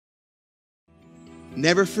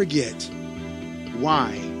Never forget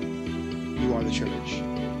why you are the church.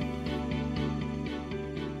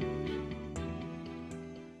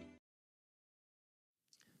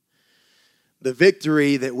 The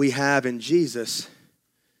victory that we have in Jesus,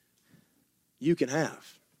 you can have.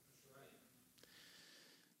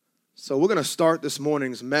 So we're going to start this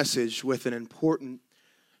morning's message with an important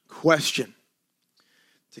question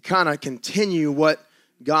to kind of continue what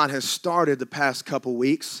God has started the past couple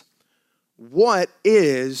weeks. What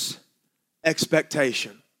is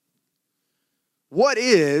expectation? What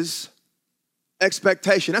is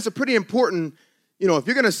expectation? That's a pretty important, if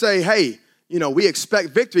you're going to say, hey, we expect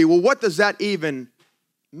victory, well, what does that even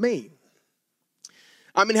mean?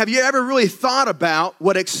 I mean, have you ever really thought about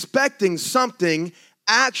what expecting something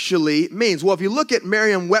actually means? Well, if you look at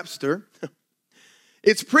Merriam-Webster,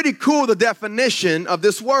 it's pretty cool, the definition of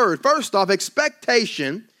this word. First off,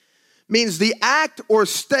 expectation means the act or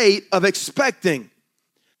state of expecting.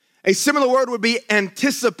 A similar word would be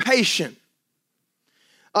anticipation.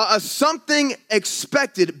 Something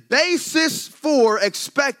expected, basis for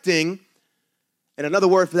expecting, and another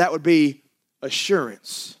word for that would be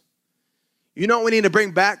assurance. You know what we need to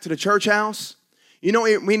bring back to the church house? You know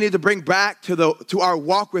what we need to bring back to our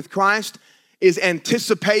walk with Christ is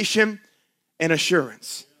anticipation and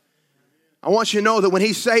assurance. I want you to know that when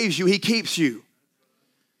He saves you, He keeps you.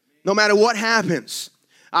 No matter what happens.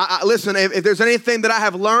 Listen, if there's anything that I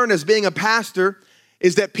have learned as being a pastor,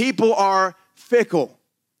 is that people are fickle.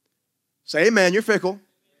 Say amen, you're fickle.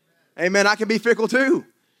 Amen, I can be fickle too.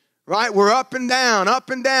 Right? We're up and down,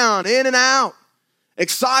 in and out.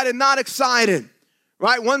 Excited, not excited.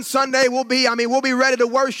 Right? One Sunday we'll be ready to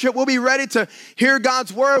worship. We'll be ready to hear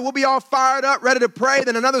God's word. We'll be all fired up, ready to pray.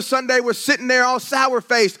 Then another Sunday we're sitting there all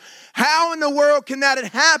sour-faced. How in the world can that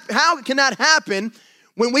happen? How can that happen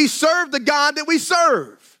when we serve the God that we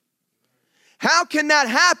serve? How can that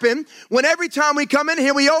happen when every time we come in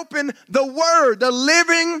here, we open the word, the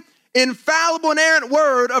living, infallible, inerrant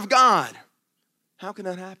word of God? How can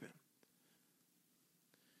that happen?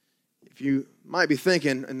 If you might be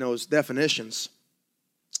thinking in those definitions,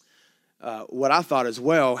 what I thought as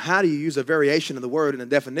well, how do you use a variation of the word and a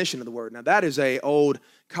definition of the word? Now, that is a old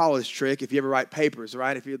college trick if you ever write papers,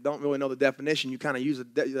 right? If you don't really know the definition, you kind of use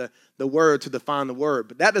the word to define the word.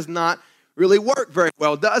 But that does not really work very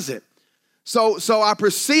well, does it? So I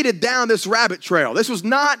proceeded down this rabbit trail. This was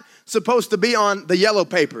not supposed to be on the yellow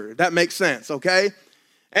paper, if that makes sense, okay?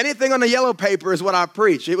 Anything on the yellow paper is what I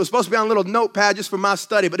preach. It was supposed to be on a little notepad just for my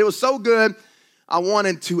study, but it was so good, I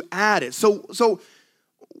wanted to add it. So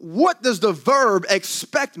what does the verb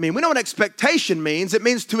expect mean? We know what expectation means. It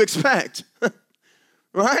means to expect,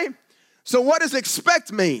 right? So what does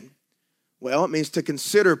expect mean? Well, it means to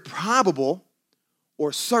consider probable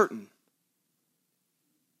or certain.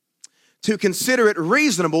 To consider it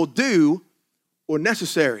reasonable, due, or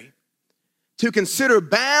necessary. To consider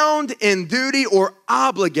bound in duty or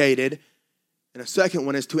obligated. And a second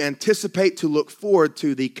one is to anticipate, to look forward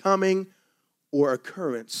to the coming or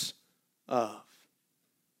occurrence of.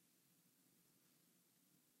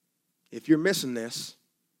 If you're missing this,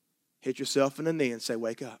 hit yourself in the knee and say,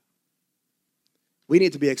 wake up. We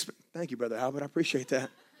need to be, thank you, Brother Albert, I appreciate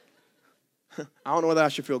that. I don't know whether I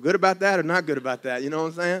should feel good about that or not good about that, you know what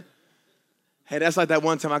I'm saying? Hey, that's like that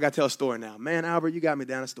one time I got to tell a story now. Man, Albert, you got me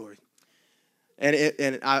down a story.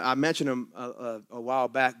 And I mentioned him a while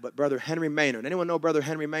back, but Brother Henry Maynard. Anyone know Brother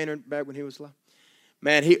Henry Maynard back when he was alive?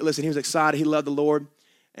 Man, he was excited. He loved the Lord.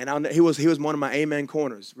 And he was one of my amen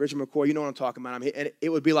corners. Richard McCoy, you know what I'm talking about. And it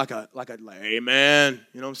would be like amen.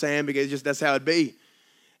 You know what I'm saying? Because that's how it'd be.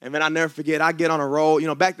 And then I'll never forget, I'd get on a roll.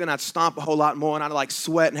 Back then I'd stomp a whole lot more, and I'd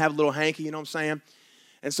sweat and have a little hanky, you know what I'm saying?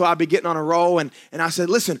 And so I'd be getting on a roll, and I said,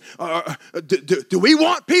 listen, do we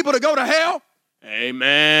want people to go to hell?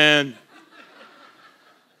 Amen.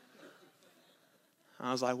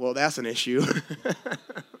 I was like, well, that's an issue.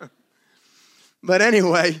 But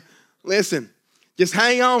anyway, listen, just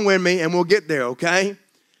hang on with me, and we'll get there, okay?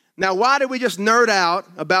 Now, why did we just nerd out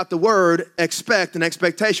about the word expect and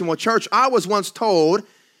expectation? Well, church, I was once told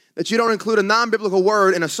that you don't include a non-biblical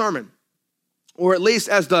word in a sermon, or at least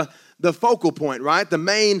as the focal point, right? The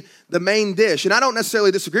main dish. And I don't necessarily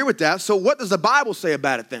disagree with that. So what does the Bible say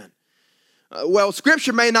about it then? Well,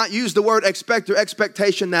 Scripture may not use the word expect or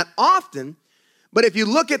expectation that often, but if you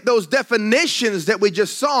look at those definitions that we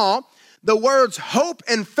just saw, the words hope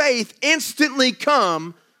and faith instantly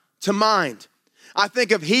come to mind. I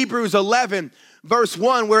think of Hebrews 11, verse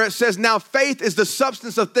 1, where it says, now faith is the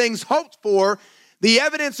substance of things hoped for, the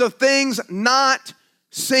evidence of things not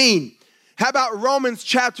seen. How about Romans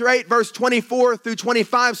chapter 8, verse 24 through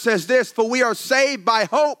 25 says this, for we are saved by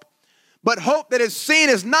hope, But hope that is seen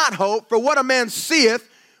is not hope, for what a man seeth,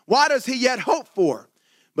 why does he yet hope for?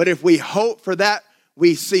 But if we hope for that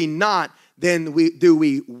we see not, then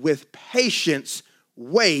we with patience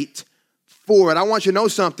wait for it. I want you to know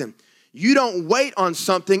something. You don't wait on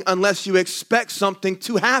something unless you expect something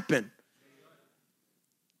to happen.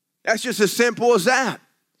 That's just as simple as that.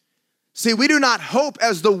 See, we do not hope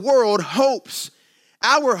as the world hopes.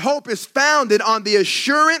 Our hope is founded on the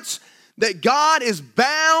assurance that God is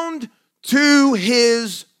bound to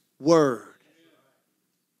his word.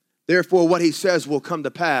 Therefore, what he says will come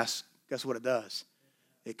to pass. Guess what it does?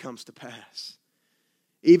 It comes to pass.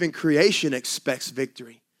 Even creation expects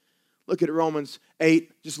victory. Look at Romans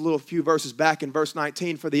 8, just a few verses back in verse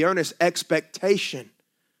 19. For the earnest expectation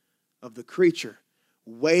of the creature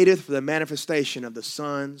waiteth for the manifestation of the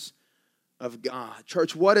sons of God.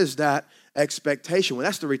 Church, what is that expectation? Well,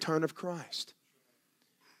 that's the return of Christ.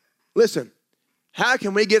 Listen, how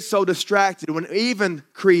can we get so distracted when even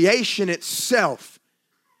creation itself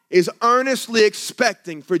is earnestly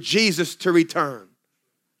expecting for Jesus to return?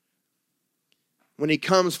 When he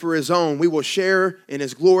comes for his own, we will share in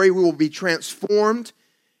his glory, we will be transformed,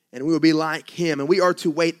 and we will be like him. And we are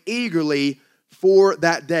to wait eagerly for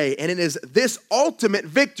that day. And it is this ultimate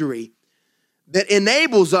victory that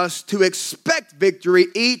enables us to expect victory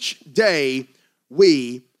each day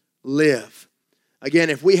we live.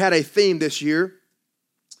 Again, if we had a theme this year,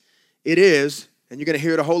 it is, and you're going to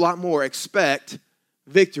hear it a whole lot more, expect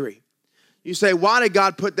victory. You say, why did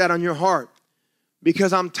God put that on your heart?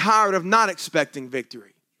 Because I'm tired of not expecting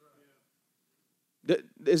victory.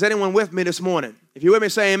 Is anyone with me this morning? If you're with me,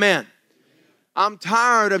 say amen. I'm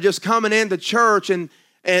tired of just coming into church and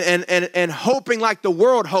hoping like the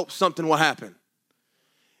world hopes something will happen.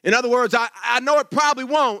 In other words, I know it probably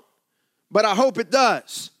won't, but I hope it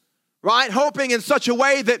does, right? Hoping in such a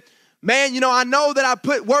way that, man, I know that I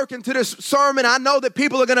put work into this sermon. I know that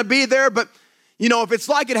people are going to be there, but, if it's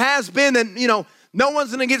like it has been, then, no one's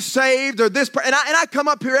going to get saved or this. And I come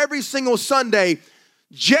up here every single Sunday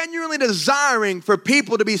genuinely desiring for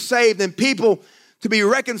people to be saved and people to be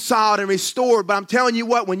reconciled and restored. But I'm telling you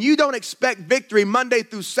what, when you don't expect victory Monday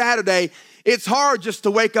through Saturday, it's hard just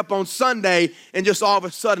to wake up on Sunday and just all of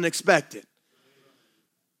a sudden expect it.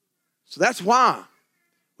 So that's why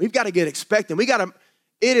we've got to get expectant.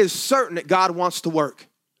 It is certain that God wants to work.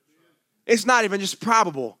 It's not even just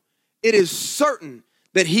probable. It is certain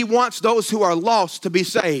that he wants those who are lost to be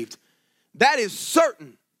saved. That is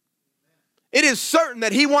certain. It is certain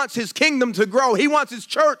that he wants his kingdom to grow. He wants his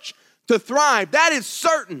church to thrive. That is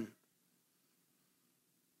certain.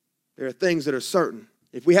 There are things that are certain.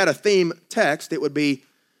 If we had a theme text, it would be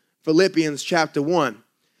Philippians chapter 1.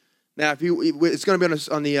 Now, it's going to be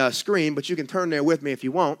on the screen, but you can turn there with me if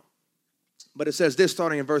you want. But it says this,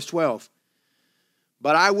 starting in verse 12.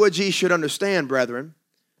 But I would ye should understand, brethren,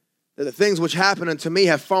 that the things which happen unto me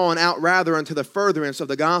have fallen out rather unto the furtherance of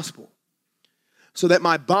the gospel, so that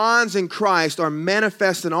my bonds in Christ are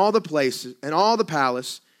manifest in all the places, in all the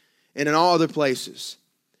palace, and in all other places.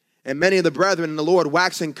 And many of the brethren in the Lord,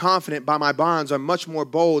 waxing confident by my bonds, are much more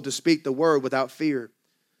bold to speak the word without fear.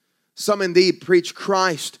 Some indeed preach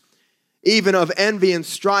Christ, even of envy and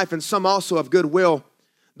strife, and some also of goodwill.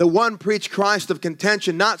 The one preached Christ of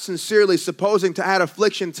contention, not sincerely, supposing to add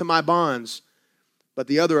affliction to my bonds, but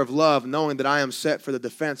the other of love, knowing that I am set for the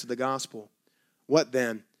defense of the gospel. What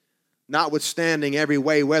then? Notwithstanding every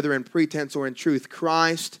way, whether in pretense or in truth,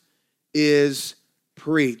 Christ is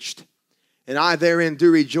preached. And I therein do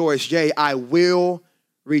rejoice, yea, I will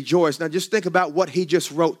rejoice. Now just think about what he just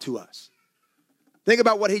wrote to us. Think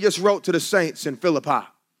about what he just wrote to the saints in Philippi.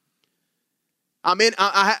 I'm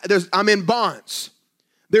in bonds.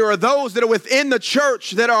 There are those that are within the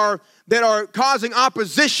church that are causing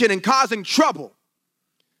opposition and causing trouble.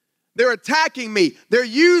 They're attacking me. They're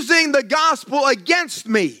using the gospel against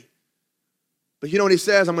me. But you know what he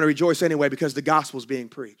says? I'm going to rejoice anyway because the gospel is being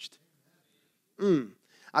preached.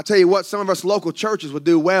 I tell you what, some of us local churches would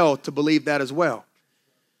do well to believe that as well.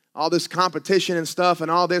 All this competition and stuff and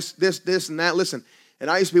all this and that. Listen, and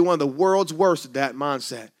I used to be one of the world's worst at that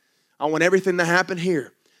mindset. I want everything to happen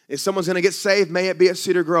here. If someone's going to get saved, may it be at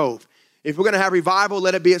Cedar Grove. If we're going to have revival,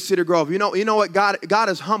 let it be at Cedar Grove. You know what? God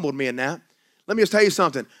has humbled me in that. Let me just tell you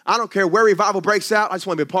something. I don't care where revival breaks out. I just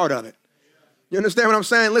want to be a part of it. You understand what I'm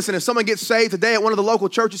saying? Listen, if someone gets saved today at one of the local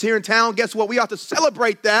churches here in town, guess what? We ought to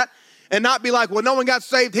celebrate that and not be like, well, no one got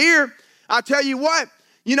saved here. I tell you what,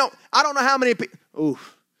 I don't know how many people.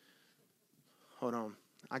 Oof. Hold on.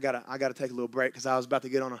 I gotta take a little break because I was about to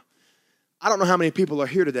get on I don't know how many people are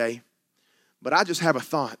here today, but I just have a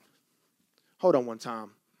thought. Hold on one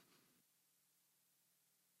time.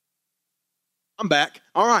 I'm back.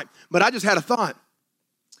 All right. But I just had a thought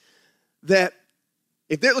that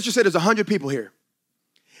let's just say there's 100 people here,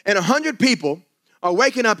 and 100 people are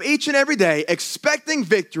waking up each and every day expecting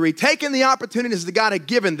victory, taking the opportunities that God had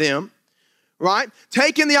given them, right?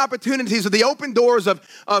 Taking the opportunities of the open doors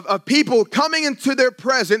of people coming into their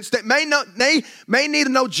presence that may need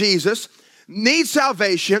to know Jesus, need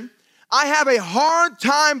salvation. I have a hard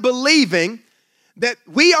time believing that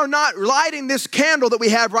we are not lighting this candle that we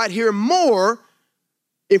have right here more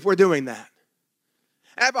if we're doing that.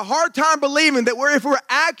 I have a hard time believing that if we're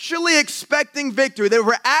actually expecting victory, that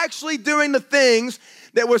we're actually doing the things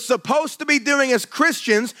that we're supposed to be doing as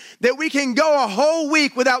Christians, that we can go a whole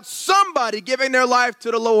week without somebody giving their life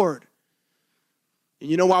to the Lord.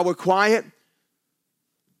 And you know why we're quiet?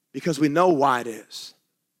 Because we know why it is.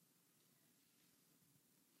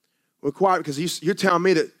 We're quiet because you're telling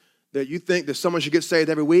me that you think that someone should get saved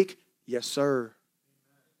every week? Yes, sir.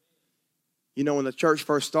 You know, when the church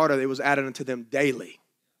first started, it was added unto them daily.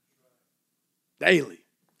 Daily.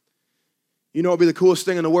 You know what would be the coolest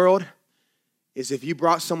thing in the world? Is if you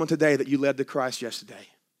brought someone today that you led to Christ yesterday.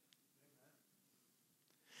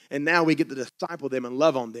 And now we get to disciple them and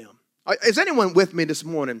love on them. Is anyone with me this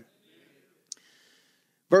morning?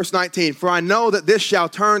 Verse 19, for I know that this shall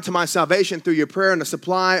turn to my salvation through your prayer and the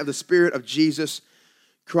supply of the Spirit of Jesus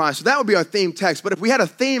Christ. So that would be our theme text. But if we had a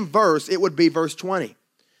theme verse, it would be verse 20.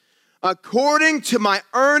 According to my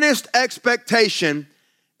earnest expectation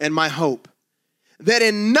and my hope, that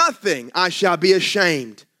in nothing I shall be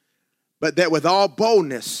ashamed, but that with all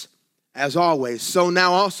boldness, as always, so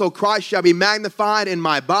now also Christ shall be magnified in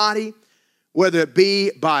my body, whether it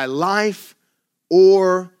be by life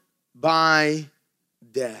or by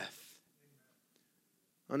death.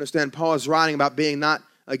 Understand, Paul is writing about being not,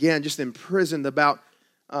 again, just imprisoned, about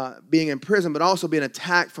being in prison, but also being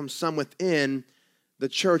attacked from some within the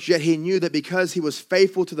church. Yet he knew that because he was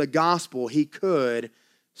faithful to the gospel, he could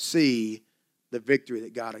see the victory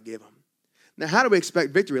that God had given him. Now, how do we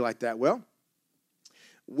expect victory like that? Well,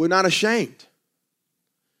 we're not ashamed.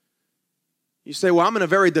 You say, well, I'm in a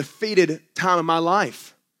very defeated time of my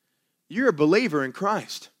life. You're a believer in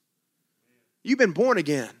Christ. You've been born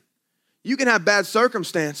again. You can have bad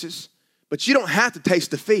circumstances, but you don't have to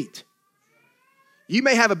taste defeat. You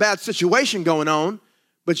may have a bad situation going on,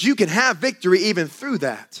 but you can have victory even through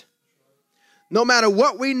that. No matter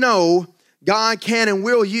what we know, God can and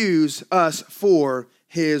will use us for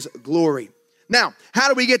His glory. Now, how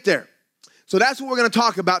do we get there? So that's what we're going to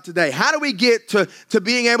talk about today. How do we get to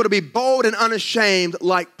being able to be bold and unashamed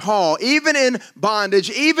like Paul, even in bondage,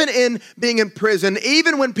 even in being in prison,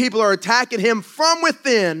 even when people are attacking him from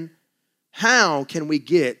within? How can we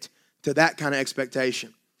get to that kind of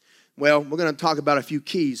expectation? Well, we're going to talk about a few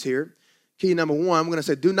keys here. Key number one, we're going to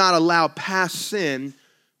say, do not allow past sin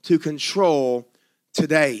to control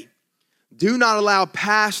today. Do not allow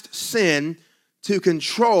past sin to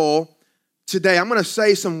control today. I'm going to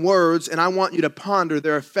say some words, and I want you to ponder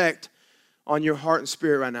their effect on your heart and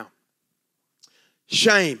spirit right now.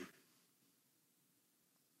 Shame,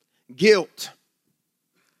 guilt,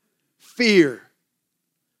 fear,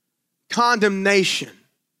 condemnation.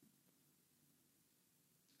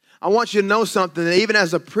 I want you to know something, that even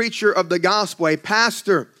as a preacher of the gospel, a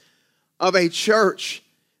pastor of a church,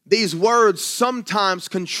 these words sometimes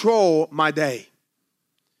control my day.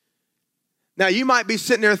 Now, you might be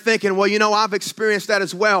sitting there thinking, well, you know, I've experienced that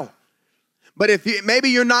as well. But maybe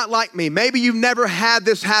you're not like me. Maybe you've never had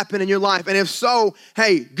this happen in your life. And if so,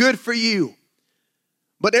 hey, good for you.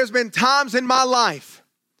 But there's been times in my life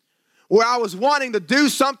where I was wanting to do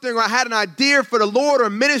something, or I had an idea for the Lord or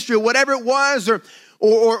ministry or whatever it was,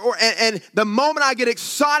 and the moment I get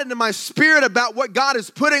excited in my spirit about what God is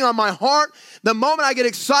putting on my heart, the moment I get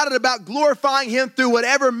excited about glorifying Him through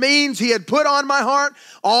whatever means He had put on my heart,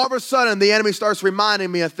 all of a sudden the enemy starts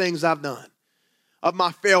reminding me of things I've done, of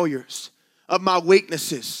my failures, of my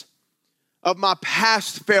weaknesses, of my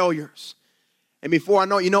past failures. And before I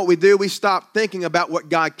know it, you know what we do? We stop thinking about what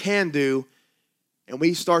God can do, and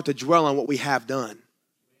we start to dwell on what we have done.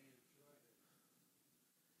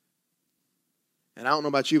 And I don't know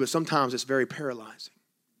about you, but sometimes it's very paralyzing.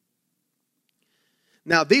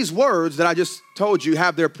 Now, these words that I just told you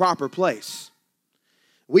have their proper place.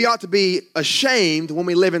 We ought to be ashamed when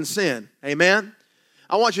we live in sin. Amen?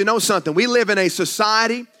 I want you to know something. We live in a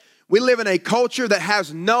society, we live in a culture that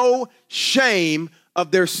has no shame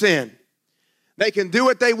of their sin. They can do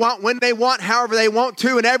what they want, when they want, however they want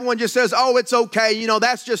to, and everyone just says, oh, it's okay, you know,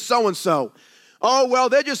 that's just so-and-so. Oh, well,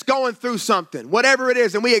 they're just going through something, whatever it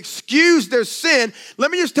is, and we excuse their sin. Let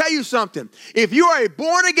me just tell you something. If you are a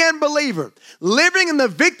born-again believer living in the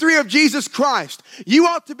victory of Jesus Christ, you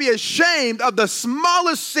ought to be ashamed of the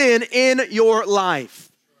smallest sin in your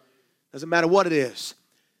life. Doesn't matter what it is.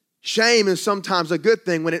 Shame is sometimes a good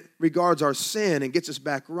thing when it regards our sin and gets us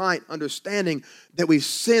back right, understanding that we've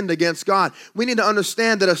sinned against God. We need to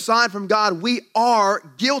understand that aside from God, we are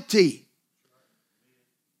guilty.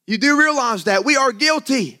 You do realize that we are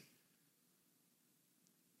guilty.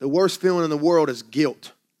 The worst feeling in the world is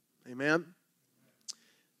guilt. Amen?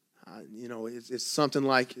 It's something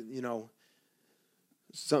like,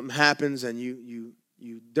 something happens and you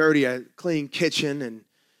dirty a clean kitchen and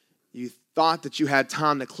you thought that you had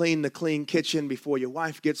time to clean the clean kitchen before your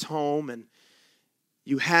wife gets home, and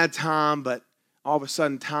you had time, but all of a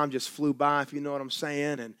sudden time just flew by, if you know what I'm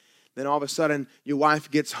saying, and then all of a sudden your wife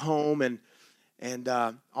gets home and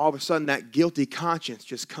all of a sudden that guilty conscience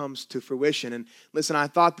just comes to fruition. And listen, I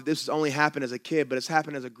thought that this only happened as a kid, but it's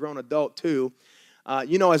happened as a grown adult too.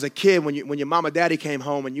 As a kid, when your mom or daddy came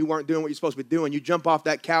home and you weren't doing what you're supposed to be doing, you jump off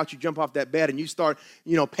that couch, you jump off that bed, and you start,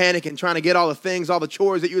 panicking, trying to get all the things, all the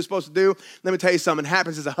chores that you were supposed to do. Let me tell you something, it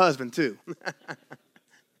happens as a husband too.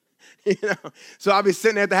 So I'll be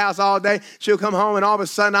sitting there at the house all day. She'll come home, and all of a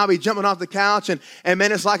sudden I'll be jumping off the couch, and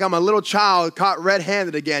man, it's like I'm a little child caught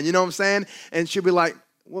red-handed again. You know what I'm saying? And she'll be like,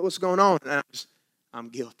 "What's going on?" And I'm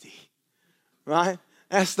guilty, right?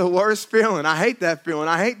 That's the worst feeling. I hate that feeling.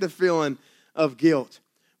 I hate the feeling of guilt.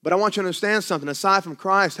 But I want you to understand something. Aside from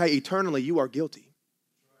Christ, hey, eternally you are guilty.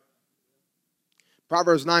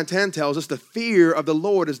 Proverbs 9:10 tells us the fear of the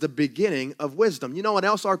Lord is the beginning of wisdom. You know what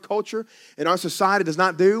else our culture and our society does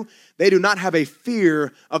not do? They do not have a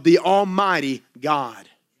fear of the Almighty God.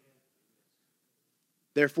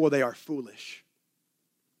 Therefore, they are foolish.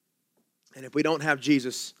 And if we don't have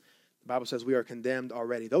Jesus, the Bible says we are condemned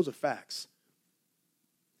already. Those are facts.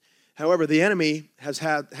 However, the enemy has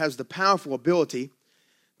the powerful ability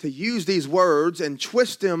to use these words and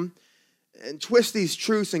twist them and twist these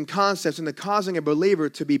truths and concepts into causing a believer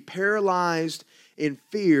to be paralyzed in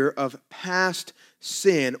fear of past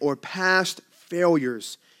sin or past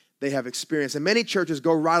failures they have experienced. And many churches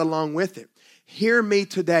go right along with it. Hear me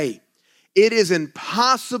today. It is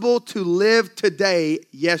impossible to live today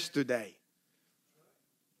yesterday.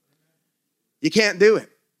 You can't do it.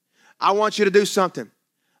 I want you to do something.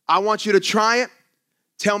 I want you to try it.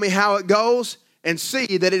 Tell me how it goes and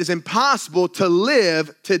see that it is impossible to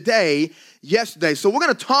live today yesterday. So we're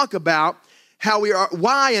going to talk about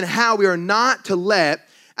why and how we are not to let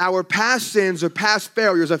our past sins or past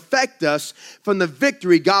failures affect us from the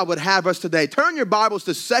victory God would have us today. Turn your Bibles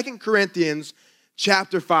to 2 Corinthians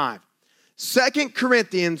chapter 5. 2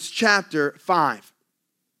 Corinthians chapter 5.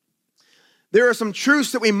 There are some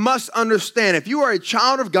truths that we must understand. If you are a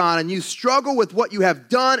child of God and you struggle with what you have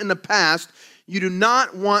done in the past, you do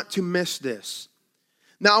not want to miss this.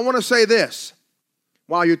 Now, I want to say this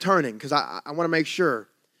while you're turning, because I want to make sure.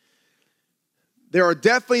 There are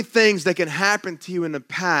definitely things that can happen to you in the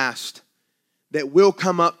past that will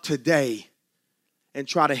come up today and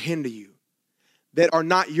try to hinder you, that are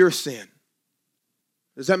not your sin.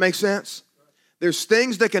 Does that make sense? There's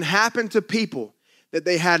things that can happen to people that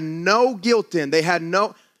they had no guilt in,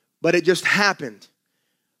 but it just happened.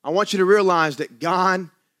 I want you to realize that God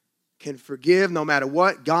can forgive no matter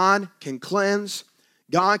what. God can cleanse.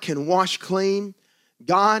 God can wash clean.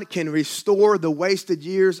 God can restore the wasted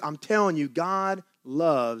years. I'm telling you, God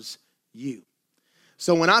loves you.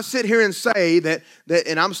 So when I sit here and say that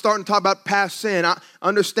and I'm starting to talk about past sin, I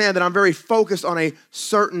understand that I'm very focused on a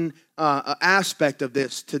certain aspect of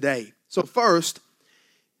this today. So first,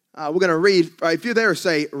 we're going to read. If you're there,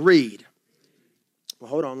 say, read. Well,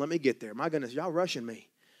 hold on. Let me get there. My goodness, y'all rushing me.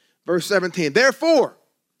 Verse 17. Therefore,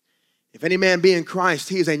 if any man be in Christ,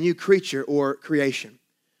 he is a new creature or creation.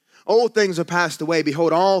 Old things are passed away.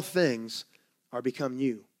 Behold, all things are become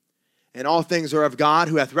new. And all things are of God,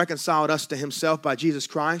 who hath reconciled us to himself by Jesus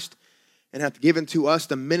Christ, and hath given to us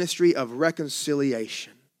the ministry of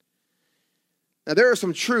reconciliation. Now, there are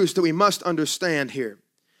some truths that we must understand here.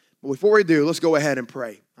 But before we do, let's go ahead and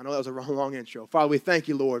pray. I know that was a long intro. Father, we thank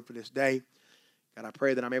you, Lord, for this day. God, I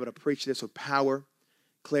pray that I'm able to preach this with power,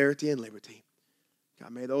 clarity, and liberty.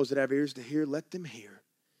 God, may those that have ears to hear, let them hear.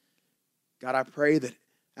 God, I pray that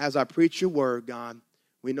as I preach your word, God,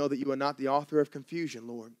 we know that you are not the author of confusion,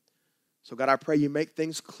 Lord. So, God, I pray you make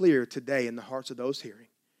things clear today in the hearts of those hearing.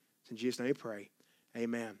 In Jesus' name we pray.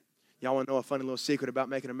 Amen. Y'all want to know a funny little secret about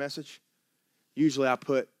making a message? Usually I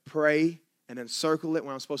put pray and then circle it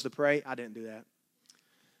when I'm supposed to pray. I didn't do that.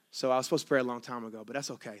 So I was supposed to pray a long time ago, but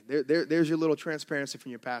that's okay. There's your little transparency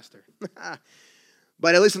from your pastor.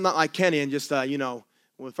 But at least I'm not like Kenny and just, when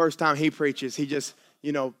the first time he preaches, he just,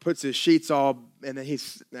 puts his sheets all, and then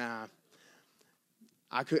nah.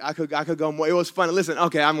 I could go more. It was funny. Listen,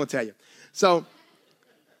 okay, I'm going to tell you. So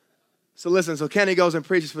listen, so Kenny goes and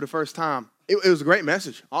preaches for the first time. It was a great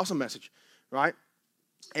message, awesome message, right?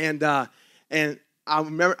 And I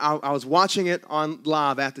remember I was watching it on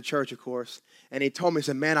live at the church, of course, and he told me, he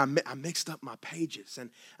said, man, I mixed up my pages. And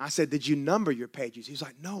I said, did you number your pages? He's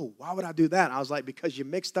like, no, why would I do that? I was like, because you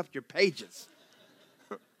mixed up your pages.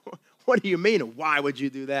 What do you mean? Why would you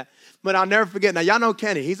do that? But I'll never forget. Now, y'all know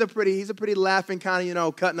Kenny. He's a pretty laughing kind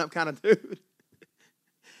of, cutting up kind of dude.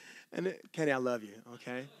 And Kenny, I love you,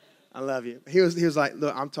 okay? I love you. He was like,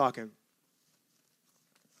 look, I'm talking.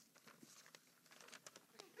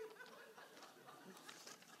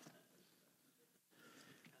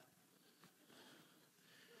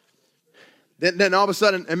 Then all of a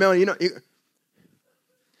sudden, and Melanie,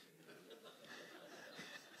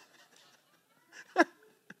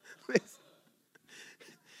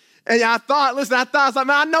 and I thought, I was like,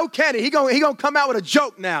 man, I know Kenny. He gonna come out with a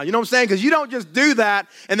joke now. You know what I'm saying? Because you don't just do that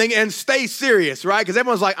and stay serious, right? Because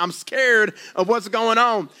everyone's like, I'm scared of what's going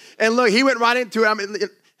on. And look, he went right into it. I mean,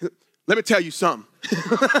 let me tell you something.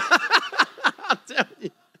 I'll tell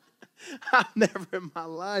you. I've never in my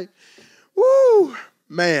life. Woo,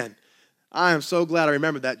 man. I am so glad I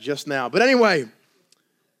remembered that just now. But anyway,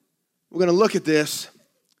 we're going to look at this,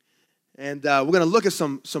 and we're going to look at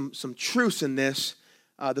some truths in this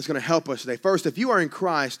that's going to help us today. First, if you are in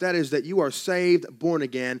Christ, that is that you are saved, born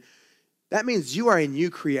again. That means you are a new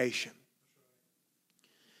creation.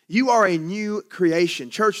 You are a new creation.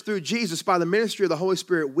 Church, through Jesus, by the ministry of the Holy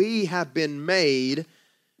Spirit, we have been made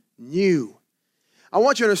new. I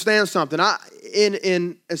want you to understand something.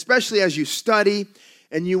 Especially as you study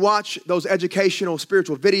and you watch those educational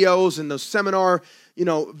spiritual videos and those seminar,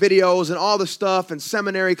 videos and all the stuff and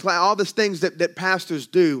seminary class, all these things that pastors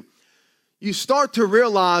do, you start to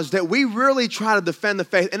realize that we really try to defend the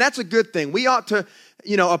faith. And that's a good thing. We ought to,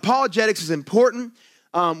 apologetics is important.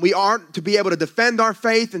 We are to be able to defend our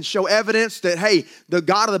faith and show evidence that, hey, the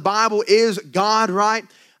God of the Bible is God, right?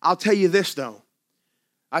 I'll tell you this, though.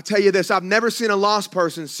 I've never seen a lost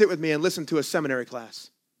person sit with me and listen to a seminary class.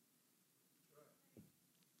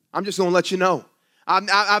 I'm just going to let you know.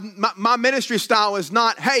 My ministry style is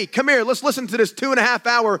not, hey, come here, let's listen to this 2.5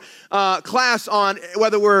 hour class on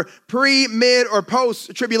whether we're pre, mid, or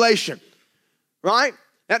post-tribulation, right?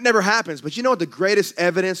 That never happens. But you know what the greatest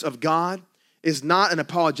evidence of God is? Not an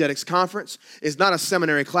apologetics conference, is not a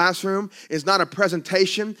seminary classroom, is not a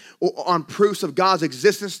presentation on proofs of God's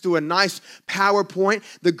existence through a nice PowerPoint.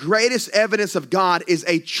 The greatest evidence of God is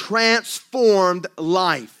a transformed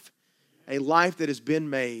life. A life that has been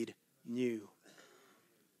made new.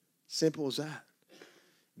 Simple as that.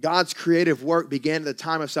 God's creative work began at the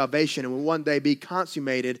time of salvation and will one day be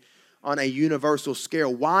consummated on a universal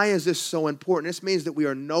scale. Why is this so important? This means that we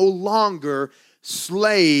are no longer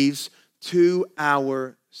slaves to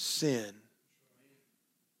our sin.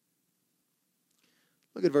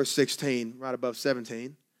 Look at verse 16, right above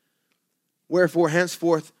 17. Wherefore,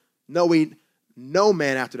 henceforth, know we no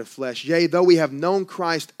man after the flesh. Yea, though we have known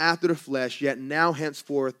Christ after the flesh, yet now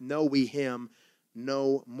henceforth know we him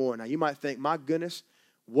no more. Now, you might think, my goodness,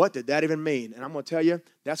 what did that even mean? And I'm going to tell you,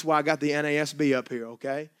 that's why I got the NASB up here,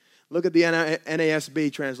 okay? Look at the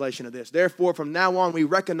NASB translation of this. Therefore, from now on, we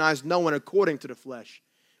recognize no one according to the flesh.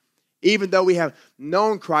 Even though we have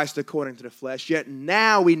known Christ according to the flesh, yet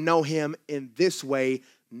now we know him in this way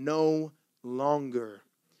no longer.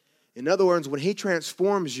 In other words, when he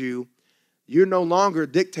transforms you, you're no longer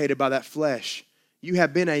dictated by that flesh. You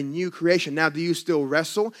have been a new creation. Now, do you still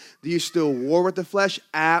wrestle? Do you still war with the flesh?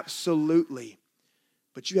 Absolutely.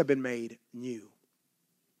 But you have been made new.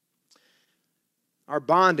 Our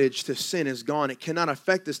bondage to sin is gone. It cannot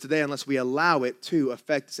affect us today unless we allow it to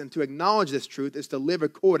affect us. And to acknowledge this truth is to live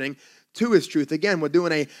according to his truth. Again, we're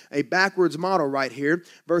doing a backwards model right here.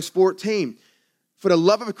 Verse 14. For the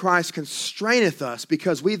love of Christ constraineth us,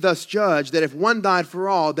 because we thus judge that if one died for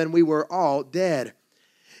all, then we were all dead.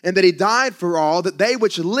 And that he died for all, that they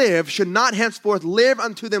which live should not henceforth live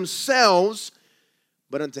unto themselves,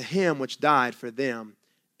 but unto him which died for them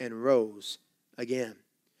and rose again.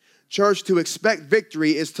 Church, to expect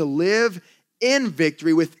victory is to live in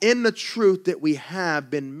victory within the truth that we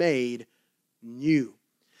have been made new.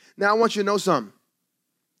 Now, I want you to know something.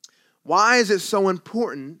 Why is it so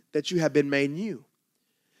important that you have been made new?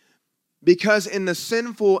 Because in the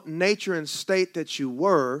sinful nature and state that you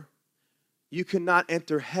were, you could not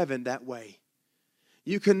enter heaven that way.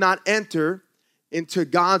 You could not enter into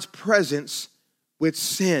God's presence with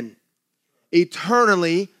sin.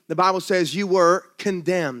 eternally, the Bible says you were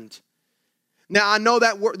condemned. Now, I know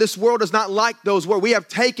that this world does not like those words. We have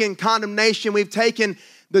taken condemnation. We've taken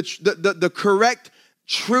the correct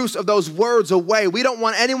truths of those words away. We don't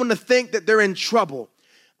want anyone to think that they're in trouble.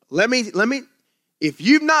 If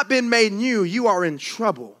you've not been made new, you are in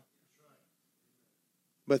trouble.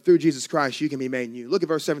 But through Jesus Christ, you can be made new. Look at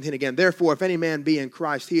verse 17 again. Therefore, if any man be in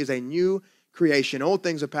Christ, he is a new creation. Old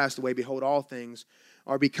things have passed away. Behold, all things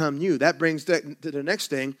are become new. That brings to the next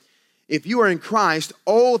thing. If you are in Christ,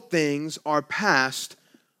 old things are passed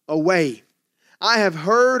away. I have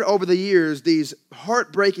heard over the years these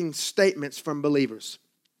heartbreaking statements from believers.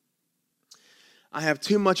 I have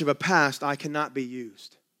too much of a past, I cannot be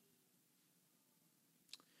used.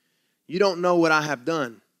 You don't know what I have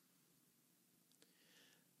done.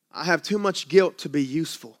 I have too much guilt to be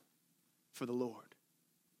useful for the Lord.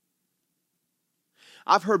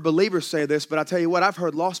 I've heard believers say this, but I tell you what, I've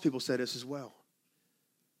heard lost people say this as well.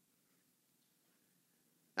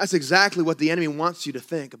 That's exactly what the enemy wants you to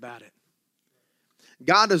think about it.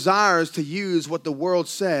 God desires to use what the world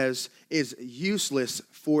says is useless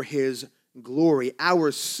for his glory.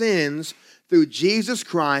 Our sins through Jesus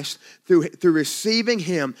Christ, through receiving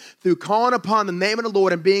him, through calling upon the name of the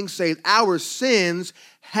Lord and being saved, our sins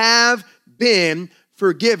have been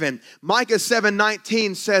forgiven. Micah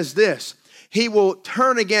 7:19 says this. He will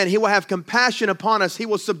turn again. He will have compassion upon us. He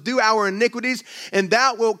will subdue our iniquities, and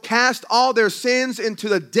thou wilt cast all their sins into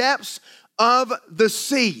the depths of the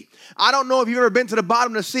sea. I don't know if you've ever been to the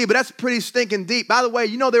bottom of the sea, but that's pretty stinking deep. By the way,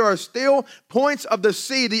 you know there are still points of the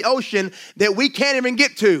sea, the ocean, that we can't even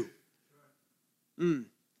get to.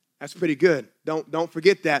 That's pretty good. Don't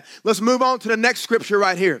forget that. Let's move on to the next scripture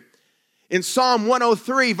right here. In Psalm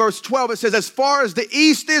 103, verse 12, it says, as far as the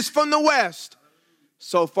east is from the west,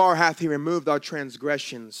 so far hath he removed our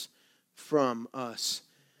transgressions from us.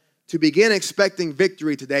 To begin expecting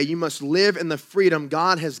victory today, you must live in the freedom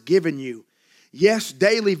God has given you. Yes,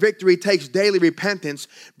 daily victory takes daily repentance,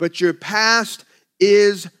 but your past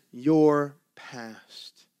is your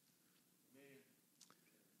past.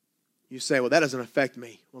 You say, well, that doesn't affect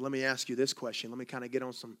me. Well, let me ask you this question. Let me kind of get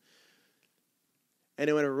on some.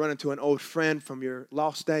 Anyone ever run into an old friend from your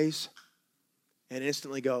lost days and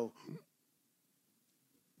instantly go,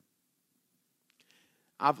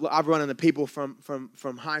 I've run into people from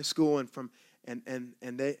high school and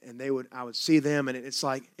I would see them, and it's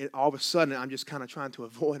like all of a sudden I'm just kind of trying to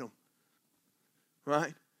avoid them,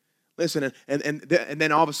 right? Listen, and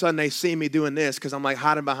then all of a sudden they see me doing this because I'm like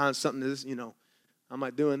hiding behind something. This, I'm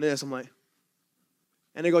like doing this. I'm like,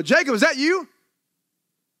 and they go, Jacob, is that you?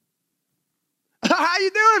 How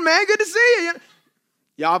you doing, man? Good to see you.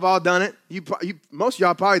 Y'all have all done it. Most of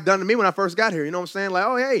y'all probably done it to me when I first got here. You know what I'm saying? Like,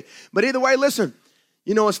 oh hey. But either way, listen.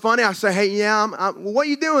 You know what's funny? I say, hey, yeah, well, what are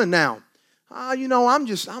you doing now? I'm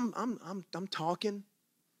talking.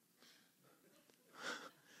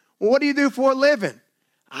 Well, what do you do for a living?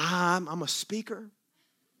 I'm a speaker.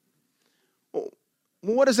 Well,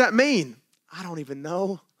 what does that mean? I don't even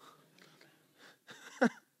know.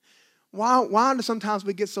 Why do sometimes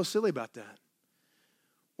we get so silly about that?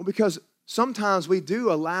 Well, because sometimes we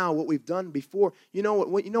do allow what we've done before. You know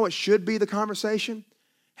what should be the conversation?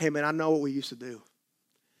 Hey, man, I know what we used to do.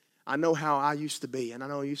 I know how I used to be, and I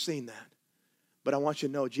know you've seen that. But I want you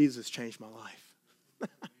to know Jesus changed my life.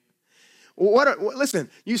 Listen,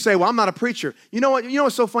 you say, well, I'm not a preacher. You know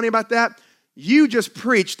what's so funny about that? You just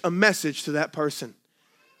preached a message to that person,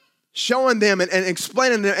 showing them and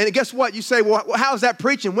explaining them. And guess what? You say, well, how's that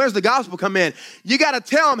preaching? Where's the gospel come in? You got to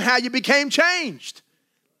tell them how you became changed.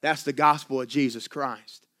 That's the gospel of Jesus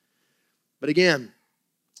Christ. But again,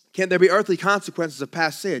 can there be earthly consequences of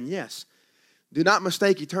past sin? Yes. Do not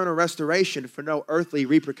mistake eternal restoration for no earthly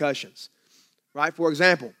repercussions. Right? For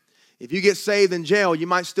example, if you get saved in jail, you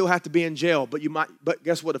might still have to be in jail, but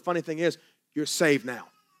guess what? The funny thing is, you're saved now.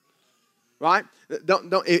 Right?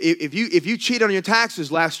 If you cheated on your taxes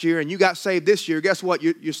last year and you got saved this year, guess what?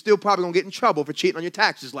 You're still probably going to get in trouble for cheating on your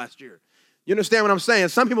taxes last year. You understand what I'm saying?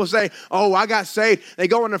 Some people say, oh, I got saved. They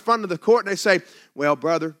go in the front of the court and they say, well,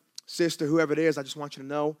 brother, sister, whoever it is, I just want you to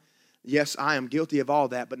know, yes, I am guilty of all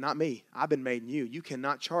that, but not me. I've been made new. You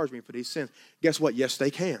cannot charge me for these sins. Guess what? Yes, they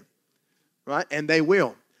can. Right? And they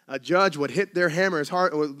will. A judge would hit their hammer as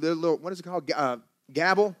hard, or their little, what is it called?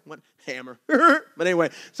 Gavel? What? Hammer. But anyway,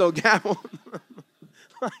 so gavel.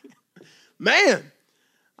 Man,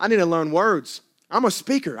 I need to learn words. I'm a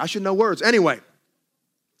speaker. I should know words. Anyway,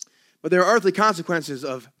 but there are earthly consequences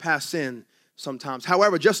of past sin sometimes.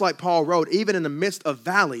 However, just like Paul wrote, even in the midst of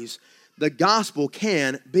valleys, the gospel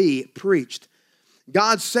can be preached.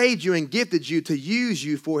 God saved you and gifted you to use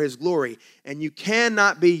you for his glory, and you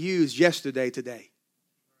cannot be used yesterday, today.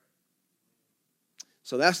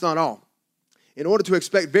 So that's not all. In order to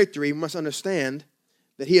expect victory, we must understand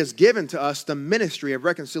that he has given to us the ministry of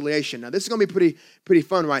reconciliation. Now, this is going to be pretty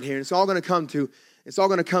fun right here, and it's all going to come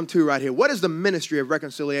to right here. What is the ministry of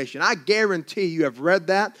reconciliation? I guarantee you have read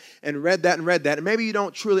that and read that and read that, and maybe you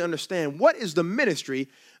don't truly understand. What is the ministry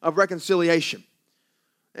of reconciliation?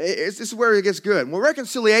 This is where it gets good. Well,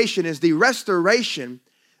 reconciliation is the restoration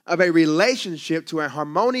of a relationship to a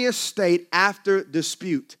harmonious state after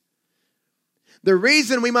dispute. The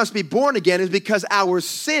reason we must be born again is because our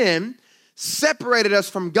sin separated us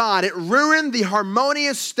from God. It ruined the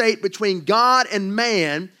harmonious state between God and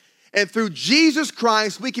man. And through Jesus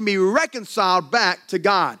Christ, we can be reconciled back to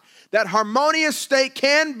God. That harmonious state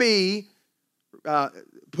can be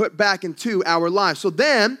put back into our lives. So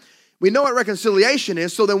then, we know what reconciliation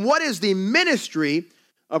is. So then what is the ministry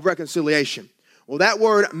of reconciliation? Well, that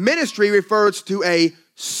word ministry refers to a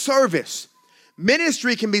service.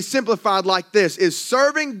 Ministry can be simplified like this, is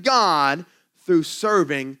serving God through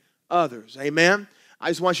serving others. Amen? I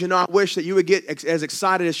just want you to know, I wish that you would get as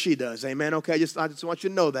excited as she does. Amen? Okay, I just want you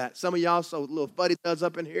to know that. Some of y'all so little fuddy-dudds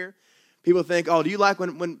up in here. People think, oh, do you like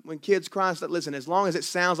when kids cry? So listen, as long as it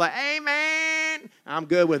sounds like, amen, I'm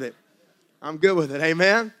good with it. I'm good with it.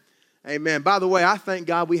 Amen? Amen. By the way, I thank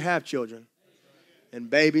God we have children and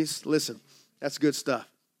babies. Listen, that's good stuff.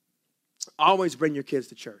 Always bring your kids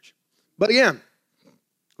to church. But again,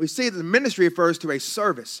 we see that the ministry refers to a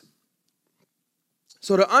service.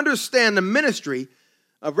 So to understand the ministry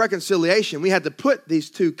of reconciliation, we had to put these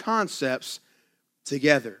two concepts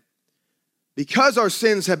together. Because our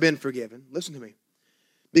sins have been forgiven, listen to me,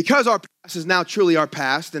 because our past is now truly our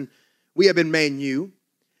past and we have been made new,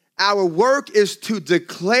 our work is to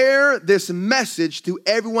declare this message to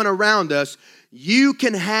everyone around us. You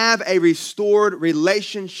can have a restored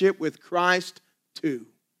relationship with Christ too.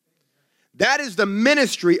 That is the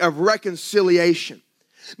ministry of reconciliation.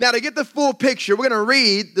 Now, to get the full picture, we're going to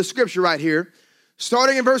read the scripture right here,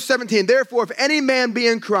 starting in verse 17. Therefore, if any man be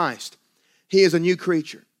in Christ, he is a new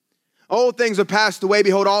creature. Old things are passed away.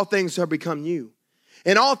 Behold, all things have become new.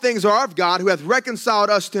 And all things are of God, who hath reconciled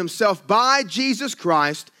us to himself by Jesus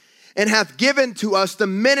Christ, and hath given to us the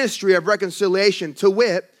ministry of reconciliation, to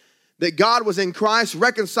wit, that God was in Christ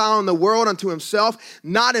reconciling the world unto himself,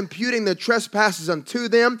 not imputing their trespasses unto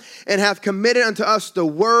them, and hath committed unto us the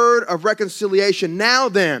word of reconciliation. Now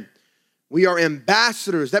then, we are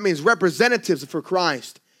ambassadors, that means representatives for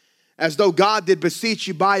Christ. As though God did beseech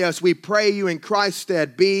you by us, we pray you in Christ's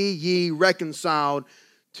stead, be ye reconciled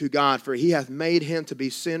to God. For he hath made him to be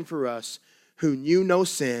sin for us, who knew no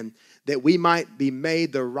sin, that we might be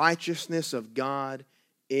made the righteousness of God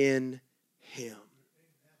in him.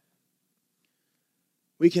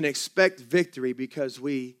 We can expect victory because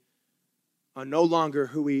we are no longer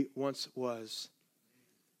who we once was.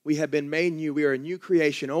 We have been made new. We are a new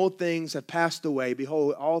creation. Old things have passed away.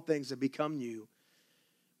 Behold, all things have become new.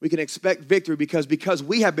 We can expect victory because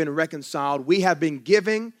we have been reconciled. We have been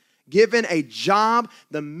given a job,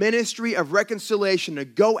 the ministry of reconciliation, to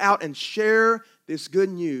go out and share this good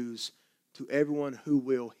news to everyone who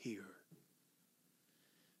will hear.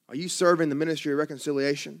 Are you serving the ministry of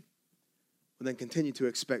reconciliation? Well, then continue to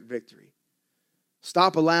expect victory.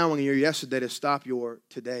 Stop allowing your yesterday to stop your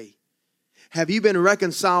today. Have you been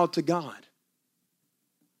reconciled to God?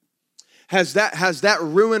 Has that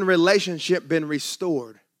ruined relationship been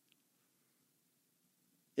restored?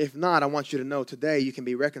 If not, I want you to know today you can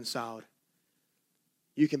be reconciled.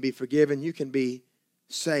 You can be forgiven. You can be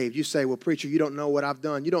saved. You say, well, preacher, you don't know what I've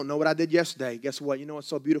done. You don't know what I did yesterday. Guess what? You know what's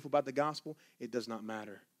so beautiful about the gospel? It does not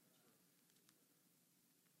matter.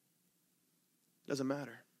 It doesn't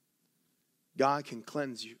matter. God can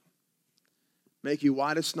cleanse you. Make you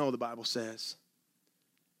white as snow, the Bible says.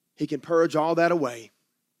 He can purge all that away.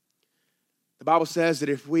 The Bible says that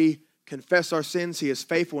if we confess our sins, he is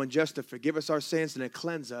faithful and just to forgive us our sins and to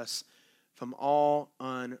cleanse us from all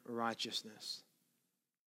unrighteousness.